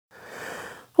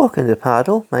Welcome to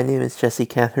Poddle. My name is Jesse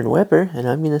Catherine Weber, and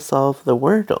I'm going to solve the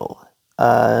Wordle.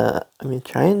 I'm going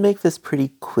to try and make this pretty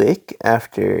quick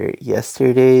after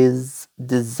yesterday's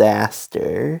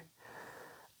disaster.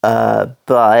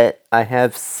 But I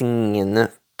have seen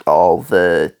all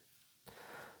the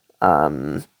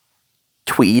tweets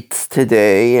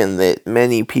today, and that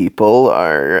many people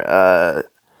are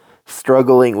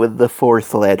struggling with the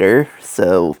fourth letter,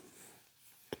 so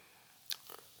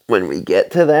when we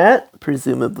get to that,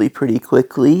 presumably pretty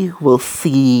quickly, we'll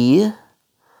see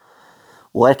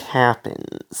what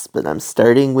happens. But I'm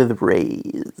starting with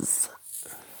raise.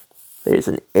 There's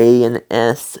an A, an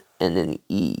S, and an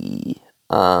E.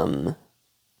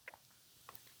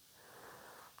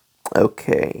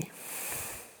 Okay.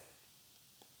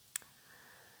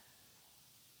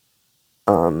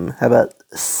 How about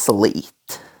slate?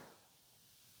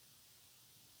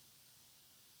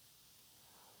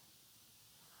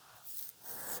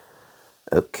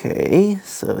 Okay,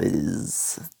 so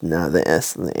is now the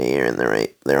S and the A are in the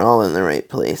right, they're all in the right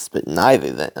place, but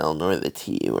neither the L nor the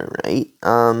T were right.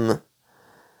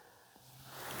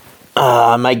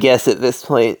 My guess at this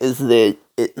point is that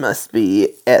it must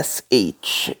be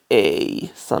S-H-A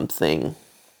something.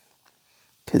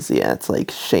 Cause yeah, it's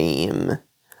like shame,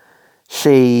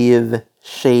 shave,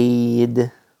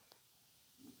 shade,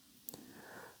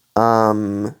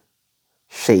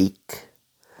 shake.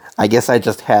 I guess I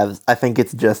think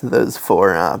it's just those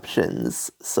four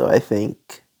options, so I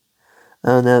think,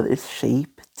 oh no, there's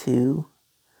shape too.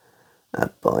 Oh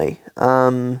boy.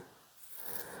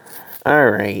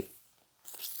 Alright.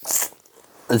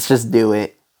 Let's just do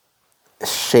it.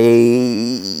 Shave.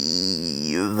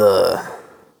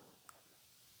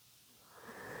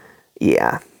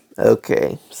 Yeah.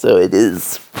 Okay. So it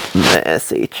is the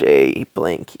S-H-A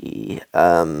blank E.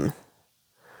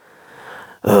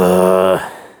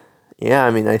 Yeah,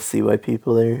 I mean, I see why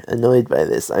people are annoyed by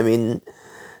this. I mean,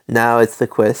 now it's the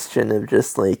question of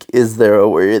just, like, is there a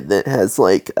word that has,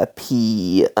 like, a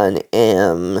P, an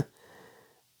M,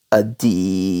 a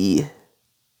D,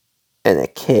 and a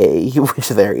K, which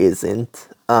there isn't.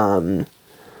 Ugh.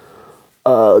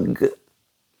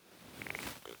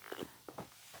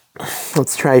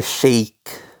 Let's try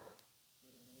shake.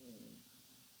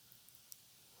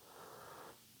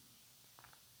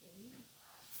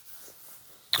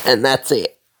 And that's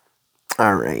it.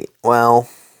 Alright, well,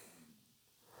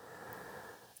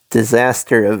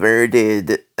 disaster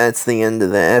averted. That's the end of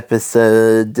the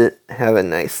episode. Have a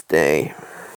nice day.